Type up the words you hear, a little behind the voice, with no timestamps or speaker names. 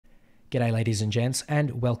G'day ladies and gents,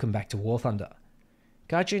 and welcome back to War Thunder.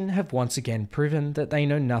 Gaijin have once again proven that they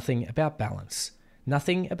know nothing about balance,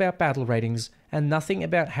 nothing about battle ratings, and nothing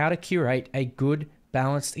about how to curate a good,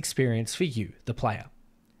 balanced experience for you, the player.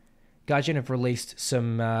 Gaijin have released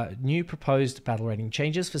some new proposed battle rating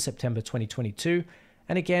changes for September 2022,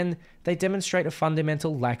 and again, they demonstrate a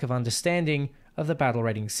fundamental lack of understanding of the battle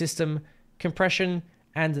rating system, compression,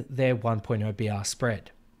 and their 1.0 BR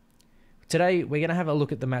spread. Today, we're going to have a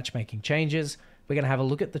look at the matchmaking changes, we're going to have a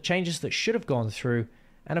look at the changes that should have gone through,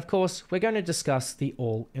 and of course, we're going to discuss the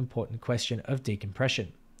all-important question of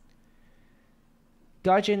decompression.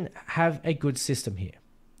 Gaijin have a good system here.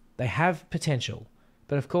 They have potential,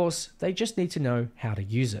 but of course, they just need to know how to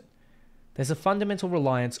use it. There's a fundamental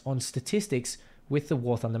reliance on statistics with the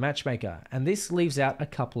War Thunder matchmaker, and this leaves out a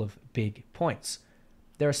couple of big points.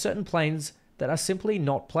 There are certain planes that are simply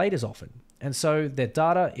not played as often, and so their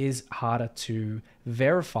data is harder to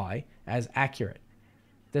verify as accurate.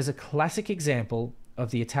 There's a classic example of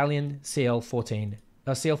the Italian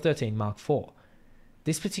CL13 Mark IV.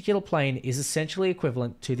 This particular plane is essentially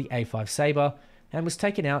equivalent to the A5 Sabre and was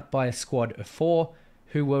taken out by a squad of 4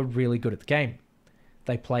 who were really good at the game.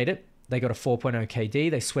 They played it, they got a 4.0 KD,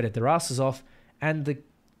 they sweated their asses off, and the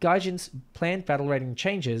Gaijin's planned battle rating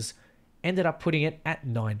changes ended up putting it at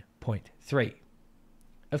 9.3.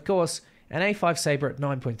 Of course, an A5 Sabre at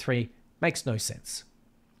 9.3 makes no sense.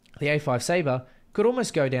 The A5 Sabre could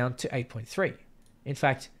almost go down to 8.3. In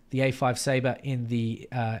fact, the A5 Sabre in the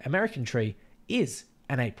American tree is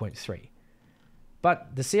an 8.3.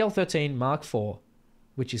 But the CL13 Mark IV,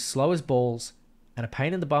 which is slow as balls and a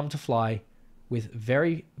pain in the bum to fly, with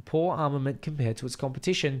very poor armament compared to its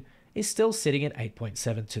competition, is still sitting at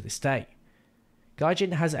 8.7 to this day.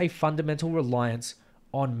 Gaijin has a fundamental reliance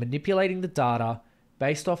on manipulating the data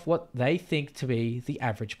based off what they think to be the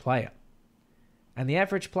average player. And the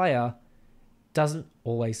average player doesn't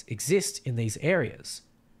always exist in these areas.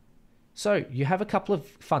 So you have a couple of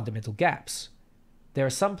fundamental gaps. There are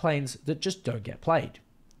some planes that just don't get played.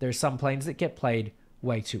 There are some planes that get played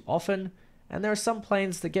way too often, and there are some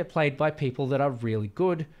planes that get played by people that are really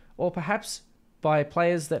good, or perhaps by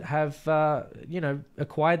players that have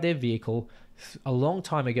acquired their vehicle a long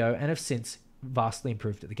time ago and have since vastly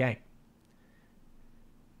improved at the game.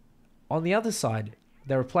 On the other side,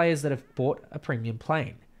 there are players that have bought a premium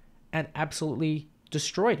plane and absolutely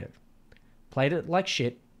destroyed it. Played it like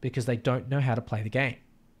shit because they don't know how to play the game.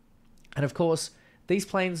 And of course, these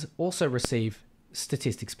planes also receive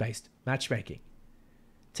statistics-based matchmaking.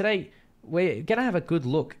 Today, we're going to have a good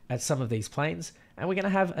look at some of these planes, and we're going to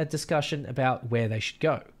have a discussion about where they should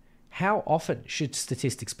go. How often should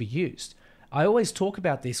statistics be used? I always talk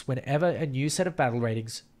about this whenever a new set of battle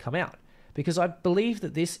ratings come out, because I believe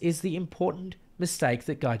that this is the important mistake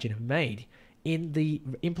that Gaijin have made in the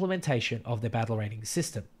implementation of their battle rating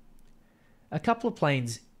system. A couple of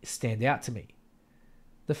planes stand out to me.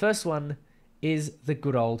 The first one is the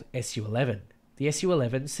good old SU-11. The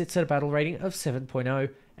SU-11 sits at a battle rating of 7.0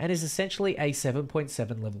 and is essentially a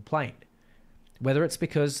 7.7 level plane. Whether it's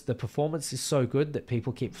because the performance is so good that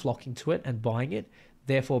people keep flocking to it and buying it,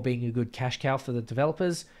 therefore being a good cash cow for the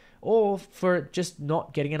developers, or for it just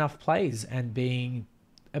not getting enough plays and being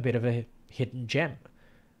a bit of a hidden gem.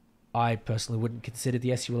 I personally wouldn't consider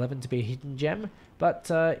the SU-11 to be a hidden gem,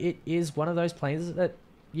 but it is one of those planes that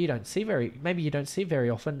you don't see very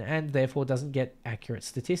often, and therefore doesn't get accurate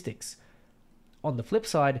statistics. On the flip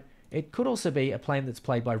side, it could also be a plane that's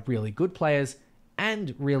played by really good players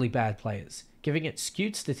and really bad players, giving it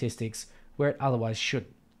skewed statistics where it otherwise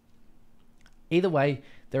shouldn't. Either way,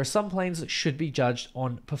 there are some planes that should be judged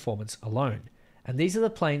on performance alone, and these are the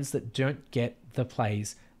planes that don't get the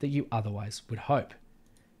plays that you otherwise would hope.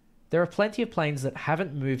 There are plenty of planes that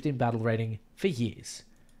haven't moved in battle rating for years.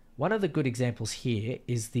 One of the good examples here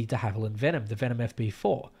is the de Havilland Venom, the Venom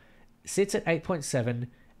FB4. It sits at 8.7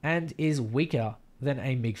 and is weaker than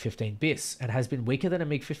a MiG-15 BIS, and has been weaker than a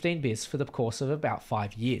MiG-15 BIS for the course of about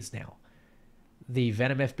 5 years now. The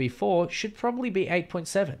Venom FB4 should probably be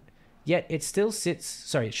 8.7. Yet it still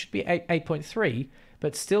sits, it should be 8.3,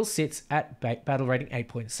 but still sits at battle rating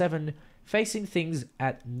 8.7, facing things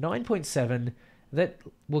at 9.7 that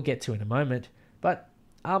we'll get to in a moment, but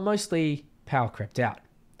are mostly power crept out.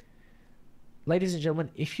 Ladies and gentlemen,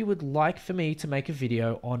 if you would like for me to make a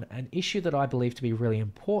video on an issue that I believe to be really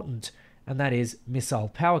important, and that is missile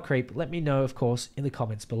power creep, let me know, of course, in the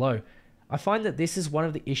comments below. I find that this is one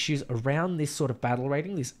of the issues around this sort of battle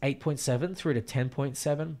rating, this 8.7 through to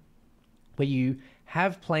 10.7, where you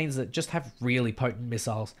have planes that just have really potent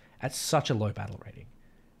missiles at such a low battle rating.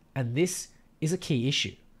 And this is a key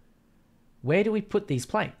issue. Where do we put these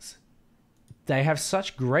planes? They have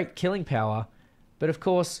such great killing power, but of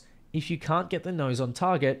course, if you can't get the nose on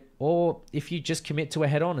target, or if you just commit to a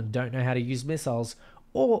head-on and don't know how to use missiles,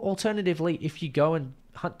 or alternatively, if you go and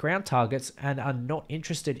hunt ground targets and are not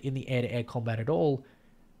interested in the air-to-air combat at all,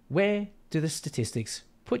 where do the statistics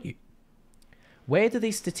put you? Where do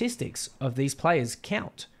these statistics of these players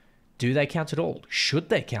count? Do they count at all? Should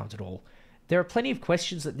they count at all? There are plenty of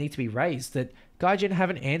questions that need to be raised that Gaijin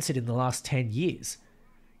haven't answered in the last 10 years.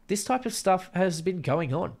 This type of stuff has been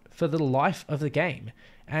going on for the life of the game,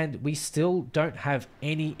 and we still don't have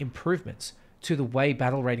any improvements to the way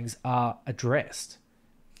battle ratings are addressed.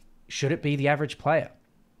 Should it be the average player?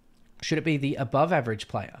 Should it be the above average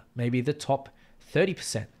player? Maybe the top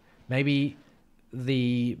 30%? Maybe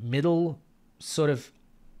the middle sort of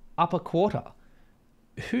upper quarter?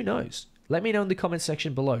 Who knows? Let me know in the comment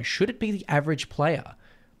section below. Should it be the average player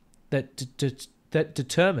that that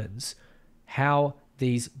determines how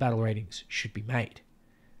these battle ratings should be made?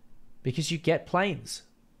 Because you get planes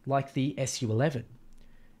like the Su-11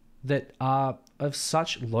 that are of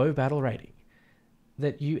such low battle rating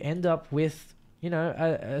that you end up with,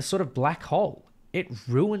 a sort of black hole. It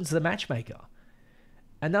ruins the matchmaker.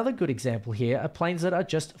 Another good example here are planes that are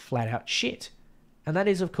just flat out shit. And that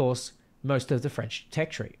is, of course, most of the French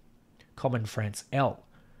tech tree. Common France L.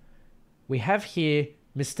 We have here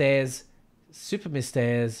Mystères, Super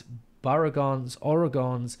Mystères, Barragons,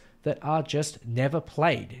 Oragons that are just never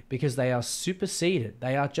played because they are superseded.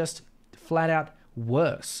 They are just flat out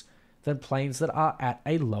worse than planes that are at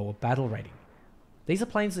a lower battle rating. These are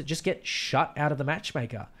planes that just get shut out of the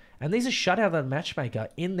matchmaker. And these are shut out of the matchmaker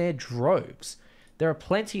in their droves. There are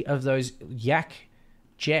plenty of those Yak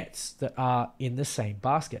jets that are in the same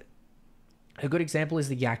basket. A good example is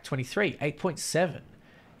the Yak 23, 8.7.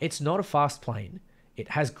 It's not a fast plane. It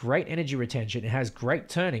has great energy retention. It has great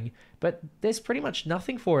turning, but there's pretty much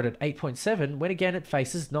nothing for it at 8.7 when again it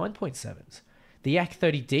faces 9.7s. The Yak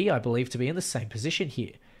 30D, I believe, to be in the same position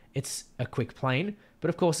here. It's a quick plane, but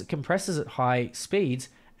of course it compresses at high speeds,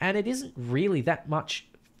 and it isn't really that much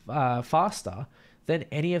faster than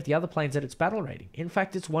any of the other planes at its battle rating. In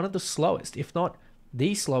fact, it's one of the slowest, if not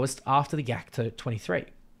the slowest, after the Yak 23.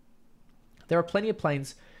 There are plenty of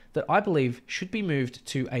planes that I believe should be moved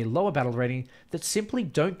to a lower battle rating that simply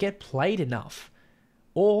don't get played enough,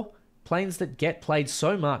 or planes that get played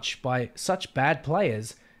so much by such bad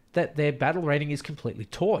players that their battle rating is completely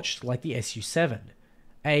torched, like the Su-7,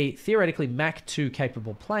 a theoretically Mach 2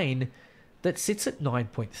 capable plane that sits at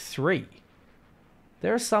 9.3.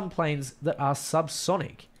 There are some planes that are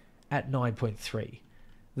subsonic at 9.3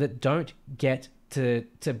 that don't get to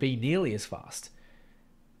be nearly as fast.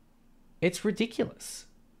 It's ridiculous.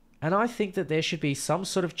 And I think that there should be some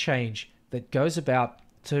sort of change that goes about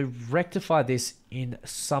to rectify this in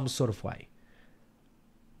some sort of way.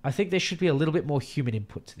 I think there should be a little bit more human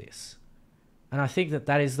input to this. And I think that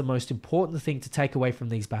that is the most important thing to take away from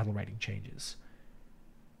these battle rating changes.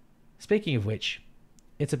 Speaking of which,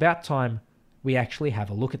 it's about time we actually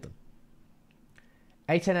have a look at them.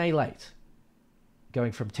 A10A late,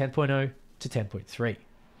 going from 10.0 to 10.3.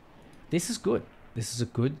 This is good. This is a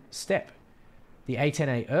good step. The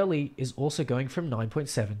A10A early is also going from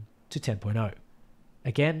 9.7 to 10.0.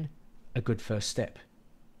 Again, a good first step.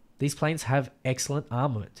 These planes have excellent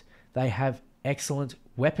armament. They have excellent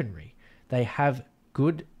weaponry. They have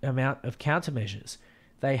good amount of countermeasures.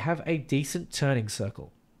 They have a decent turning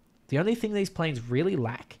circle. The only thing these planes really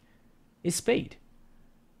lack is speed.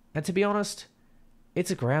 And to be honest,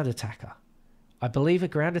 it's a ground attacker. I believe a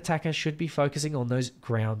ground attacker should be focusing on those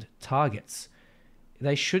ground targets.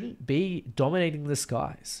 They shouldn't be dominating the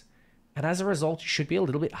skies. And as a result, it should be a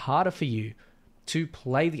little bit harder for you to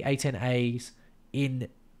play the A10As in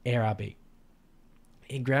air RB.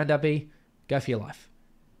 In ground RB, go for your life.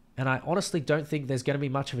 And I honestly don't think there's going to be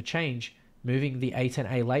much of a change moving the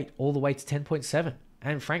A10A late all the way to 10.7.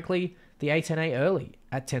 And frankly, the A10A early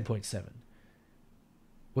at 10.7.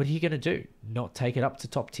 What are you going to do? Not take it up to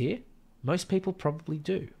top tier? Most people probably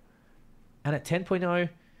do. And at 10.0,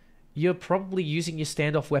 you're probably using your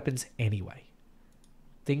standoff weapons anyway.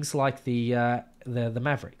 Things like the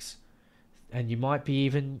Mavericks. And you might be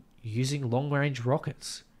even using long-range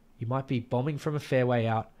rockets. You might be bombing from a fair way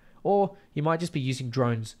out, or you might just be using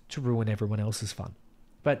drones to ruin everyone else's fun.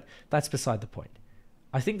 But that's beside the point.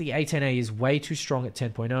 I think the A10A is way too strong at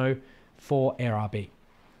 10.0 for air RB.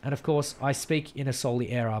 And of course, I speak in a solely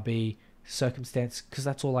air RB circumstance because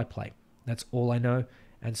that's all I play. That's all I know.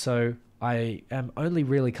 And so I am only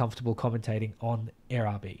really comfortable commentating on air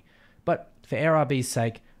RB. But for air RB's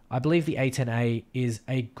sake, I believe the A10A is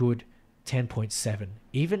a good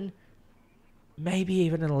 10.7. Maybe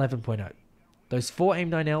even an 11.0. Those 4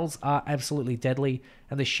 AIM-9Ls are absolutely deadly,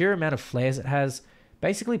 and the sheer amount of flares it has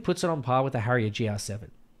basically puts it on par with the Harrier GR7.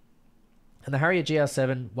 And the Harrier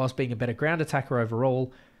GR7, whilst being a better ground attacker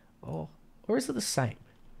overall, or is it the same?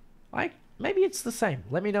 Maybe it's the same.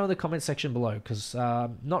 Let me know in the comment section below, because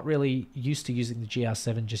I'm not really used to using the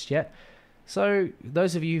GR7 just yet. So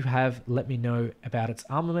those of you who have, let me know about its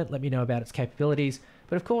armament, let me know about its capabilities.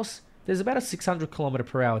 But of course, there's about a 600 km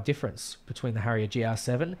per hour difference between the Harrier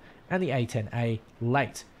GR7 and the A10A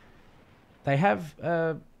late. They have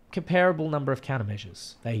a comparable number of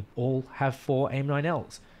countermeasures. They all have 4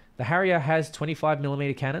 AIM-9Ls. The Harrier has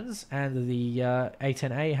 25mm cannons, and the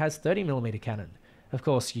A10A has 30mm cannon. Of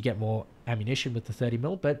course, you get more ammunition with the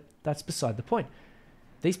 30mm, but that's beside the point.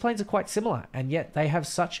 These planes are quite similar, and yet they have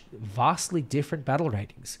such vastly different battle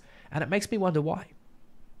ratings, and it makes me wonder why.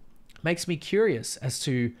 It makes me curious as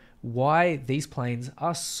to why these planes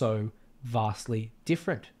are so vastly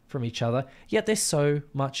different from each other, yet they're so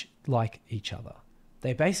much like each other.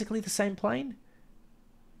 They're basically the same plane?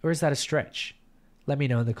 Or is that a stretch? Let me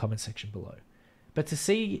know in the comment section below. But to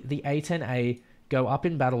see the A10A go up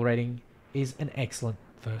in battle rating is an excellent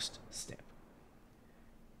first step.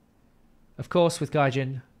 Of course, with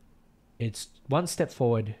Gaijin, it's 1 step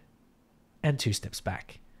forward and 2 steps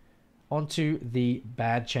back. Onto the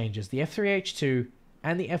bad changes. The F3H2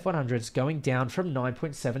 and the F100s going down from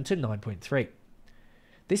 9.7 to 9.3.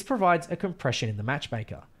 This provides a compression in the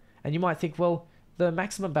matchmaker. And you might think, well, the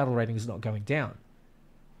maximum battle rating is not going down.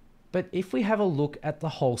 But if we have a look at the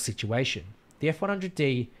whole situation, the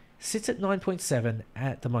F100D sits at 9.7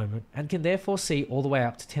 at the moment and can therefore see all the way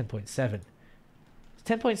up to 10.7.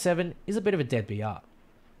 10.7 is a bit of a dead BR.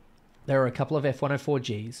 There are a couple of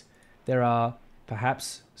F104Gs. There are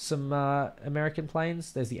perhaps some American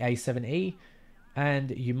planes. There's the A7E,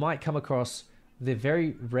 and you might come across the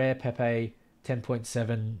very rare Pepe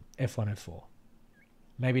 10.7 F104.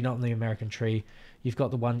 Maybe not in the American tree. You've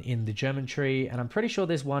got the one in the German tree, and I'm pretty sure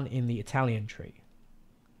there's one in the Italian tree.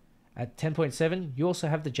 At 10.7, you also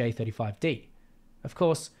have the J35D. Of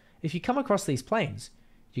course, if you come across these planes,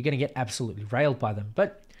 you're going to get absolutely railed by them,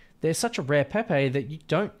 but they're such a rare Pepe that you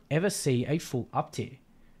don't ever see a full up tier.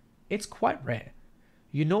 It's quite rare.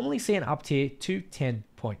 You normally see an up tier to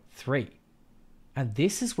 10.3. And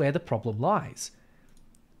this is where the problem lies.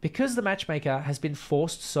 Because the matchmaker has been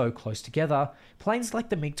forced so close together, planes like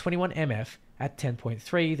the MiG-21 MF at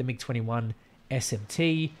 10.3, the MiG-21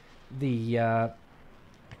 SMT, the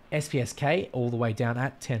SPSK all the way down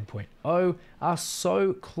at 10.0 are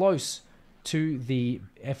so close to the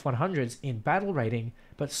F100s in battle rating,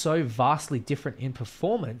 but so vastly different in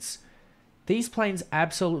performance. These planes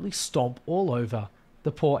absolutely stomp all over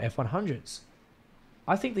the poor F100s.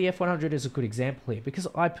 I think the F100 is a good example here because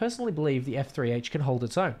I personally believe the F3H can hold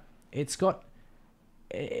its own.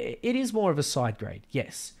 It is more of a side grade,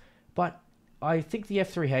 yes, but I think the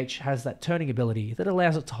F3H has that turning ability that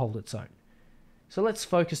allows it to hold its own. So let's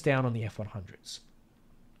focus down on the F100s.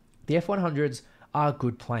 The F100s are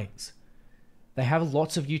good planes. They have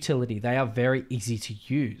lots of utility. They are very easy to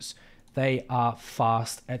use. They are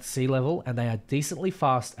fast at sea level and they are decently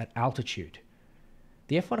fast at altitude.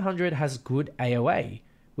 The F100 has good AOA,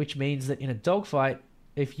 which means that in a dogfight,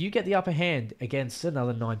 if you get the upper hand against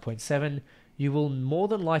another 9.7, you will more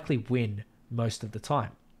than likely win most of the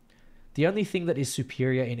time. The only thing that is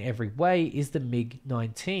superior in every way is the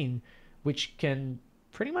MiG-19, which can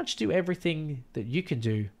pretty much do everything that you can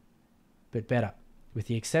do, but better, with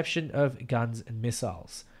the exception of guns and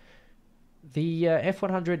missiles. The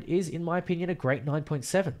F100 is, in my opinion, a great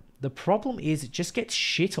 9.7. The problem is it just gets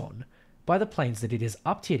shit on by the planes that it is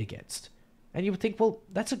up-tiered against. And you would think, well,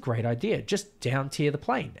 that's a great idea. Just down-tier the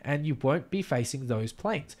plane, and you won't be facing those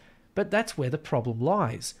planes. But that's where the problem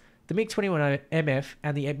lies. The MiG-21 MF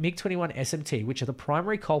and the MiG-21 SMT, which are the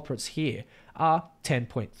primary culprits here, are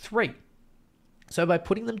 10.3. So by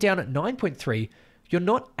putting them down at 9.3, you're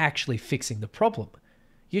not actually fixing the problem.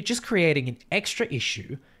 You're just creating an extra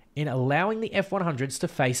issue in allowing the F100s to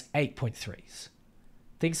face 8.3s.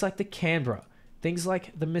 Things like the Canberra, things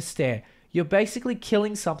like the Mystère, you're basically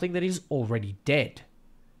killing something that is already dead.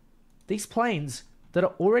 These planes that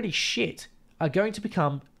are already shit are going to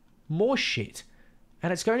become more shit,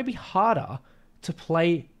 and it's going to be harder to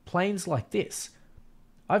play planes like this.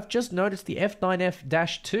 I've just noticed the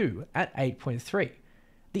F9F-2 at 8.3.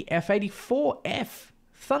 The F84F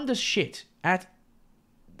thunders shit at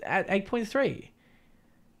 8.3.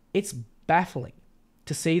 It's baffling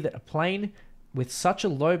to see that a plane with such a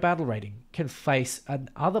low battle rating can face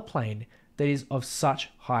another plane that is of such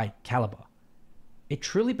high caliber. It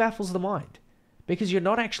truly baffles the mind because you're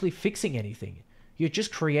not actually fixing anything. You're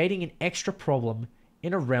just creating an extra problem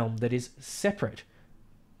in a realm that is separate.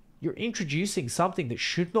 You're introducing something that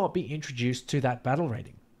should not be introduced to that battle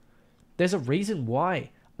rating. There's a reason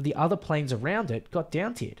why the other planes around it got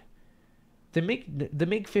down tiered. The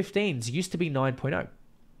MiG-15s used to be 9.0.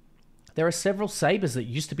 There are several Sabres that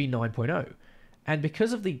used to be 9.0. And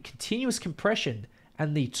because of the continuous compression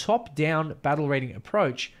and the top-down battle rating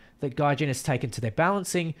approach that Gaijin has taken to their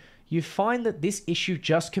balancing, you find that this issue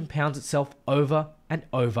just compounds itself over and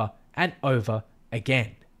over and over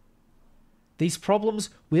again. These problems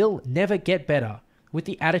will never get better with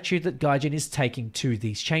the attitude that Gaijin is taking to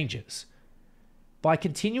these changes. By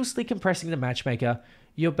continuously compressing the matchmaker,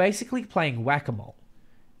 you're basically playing whack-a-mole.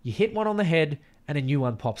 You hit one on the head and a new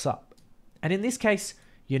one pops up. And in this case,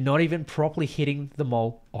 you're not even properly hitting the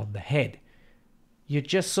mole on the head. You're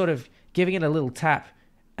just sort of giving it a little tap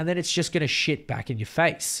and then it's just going to shit back in your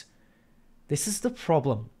face. This is the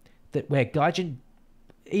problem, that where Gaijin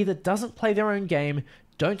either doesn't play their own game,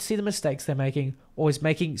 don't see the mistakes they're making, or is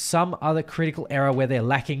making some other critical error where they're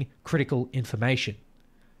lacking critical information.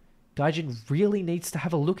 Gaijin really needs to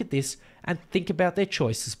have a look at this and think about their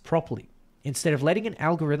choices properly, instead of letting an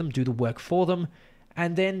algorithm do the work for them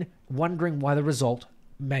and then wondering why the result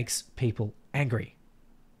makes people angry.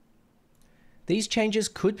 These changes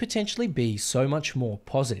could potentially be so much more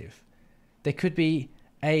positive. There could be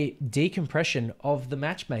a decompression of the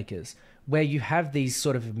matchmakers where you have these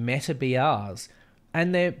sort of meta BRs,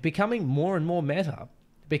 and they're becoming more and more meta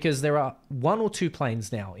because there are 1 or 2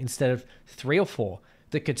 planes now instead of 3 or 4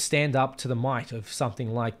 that could stand up to the might of something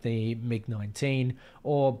like the MiG-19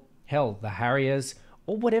 or hell, the Harriers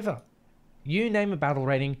or whatever. You name a battle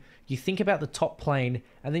rating, you think about the top plane,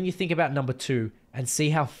 and then you think about number 2 and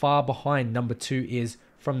see how far behind number 2 is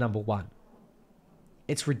from number 1.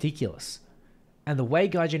 It's ridiculous. And the way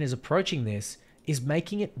Gaijin is approaching this is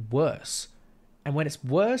making it worse. And when it's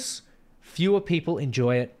worse, fewer people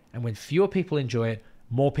enjoy it. And when fewer people enjoy it,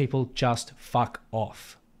 more people just fuck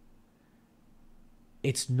off.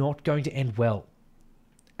 It's not going to end well.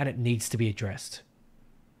 And it needs to be addressed.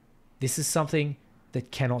 This is something that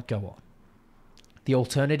cannot go on. The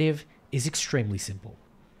alternative is extremely simple.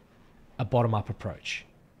 A bottom-up approach.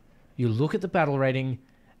 You look at the battle rating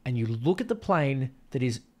and you look at the plane that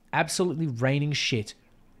is absolutely raining shit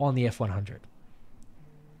on the F-100.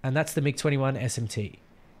 And that's the MiG-21 SMT,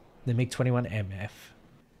 the MiG-21 MF.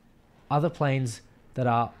 Other planes that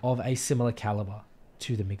are of a similar caliber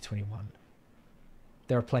to the MiG-21.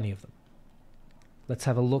 There are plenty of them. Let's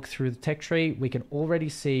have a look through the tech tree. We can already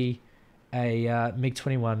see a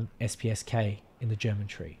MiG-21 SPSK in the German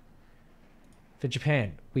tree. For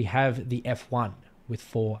Japan, we have the F1 with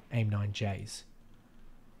 4 AIM-9Js.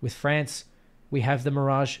 With France, we have the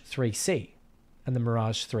Mirage 3C and the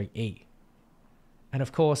Mirage 3E. And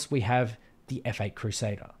of course, we have the F8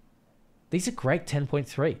 Crusader. These are great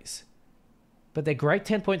 10.3s. But they're great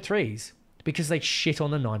 10.3s because they shit on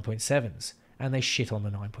the 9.7s and they shit on the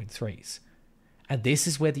 9.3s. And this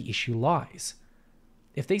is where the issue lies.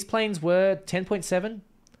 If these planes were 10.7,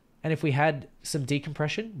 and if we had some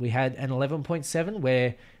decompression, we had an 11.7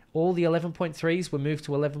 where all the 11.3s were moved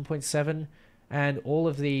to 11.7 and all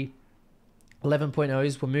of the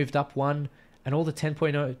 11.0s were moved up 1 and all the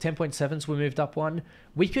 10.7s were moved up 1,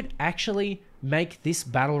 we could actually make this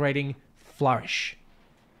battle rating flourish.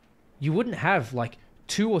 You wouldn't have like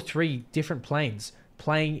 2 or 3 different planes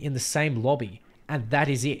playing in the same lobby and that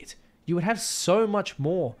is it. You would have so much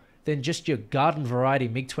more than just your garden variety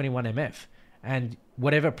MiG-21 MF and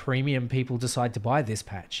whatever premium people decide to buy this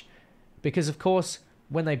patch. Because of course,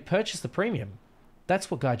 when they purchase the premium,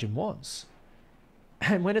 that's what Gaijin wants.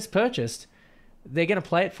 And when it's purchased, they're going to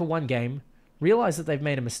play it for one game, realize that they've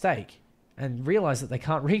made a mistake, and realize that they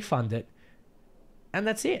can't refund it. And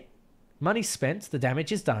that's it. Money's spent, the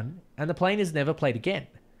damage is done, and the plane is never played again.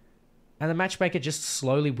 And the matchmaker just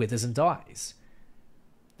slowly withers and dies.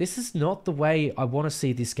 This is not the way I want to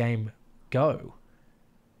see this game go.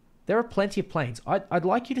 There are plenty of planes. I'd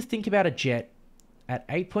like you to think about a jet at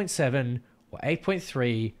 8.7 or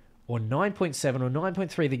 8.3 or 9.7 or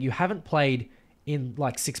 9.3 that you haven't played in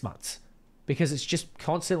like 6 months because it's just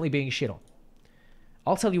constantly being shit on.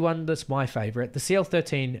 I'll tell you one that's my favorite, the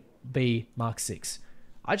CL-13B Mark 6.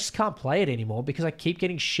 I just can't play it anymore because I keep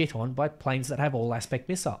getting shit on by planes that have all aspect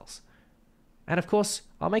missiles. And of course,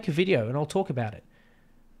 I'll make a video and I'll talk about it.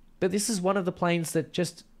 But this is one of the planes that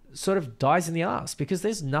just sort of dies in the ass because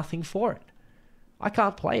there's nothing for it. I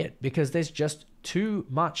can't play it because there's just too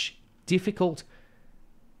much difficulty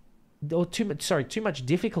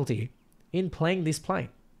in playing this plane.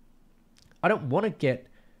 I don't want to get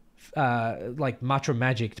like Matra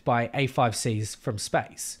Magicked by A5Cs from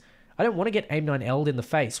space. I don't want to get AIM 9L'd in the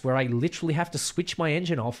face where I literally have to switch my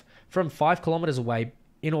engine off from 5 kilometers away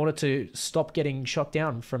in order to stop getting shot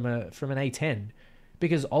down from an A10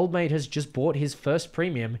 because old mate has just bought his first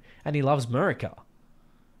premium and he loves Murica.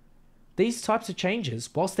 These types of changes,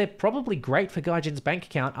 whilst they're probably great for Gaijin's bank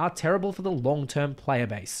account, are terrible for the long-term player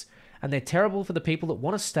base. And they're terrible for the people that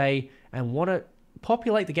want to stay and want to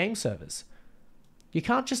populate the game servers. You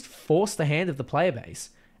can't just force the hand of the player base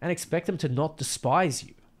and expect them to not despise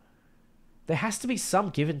you. There has to be some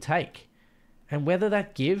give and take. And whether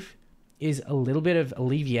that give is a little bit of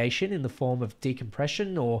alleviation in the form of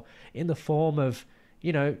decompression or in the form of,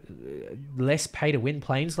 less pay-to-win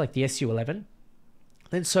planes like the SU-11,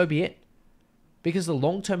 then so be it. Because the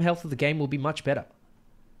long-term health of the game will be much better.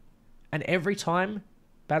 And every time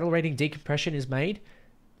battle rating decompression is made,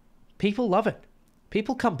 people love it.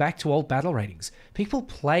 People come back to old battle ratings. People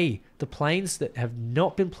play the planes that have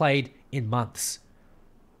not been played in months.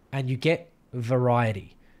 And you get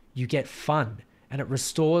variety. You get fun. And it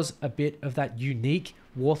restores a bit of that unique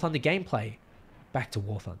War Thunder gameplay back to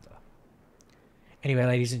War Thunder. Anyway,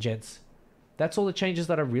 ladies and gents, that's all the changes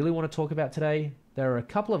that I really want to talk about today. There are a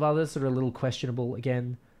couple of others that are a little questionable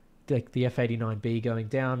again, like the F-89B going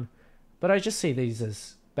down, but I just see these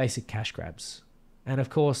as basic cash grabs. And of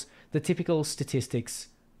course, the typical statistics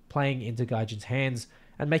playing into Gaijin's hands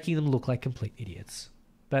and making them look like complete idiots.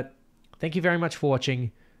 But thank you very much for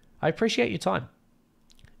watching. I appreciate your time.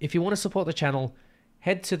 If you want to support the channel,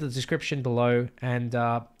 head to the description below and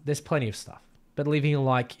there's plenty of stuff. But leaving a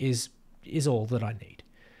like is all that I need.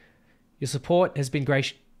 Your support has been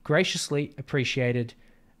graciously appreciated,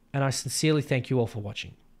 and I sincerely thank you all for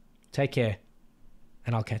watching. Take care,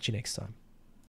 and I'll catch you next time.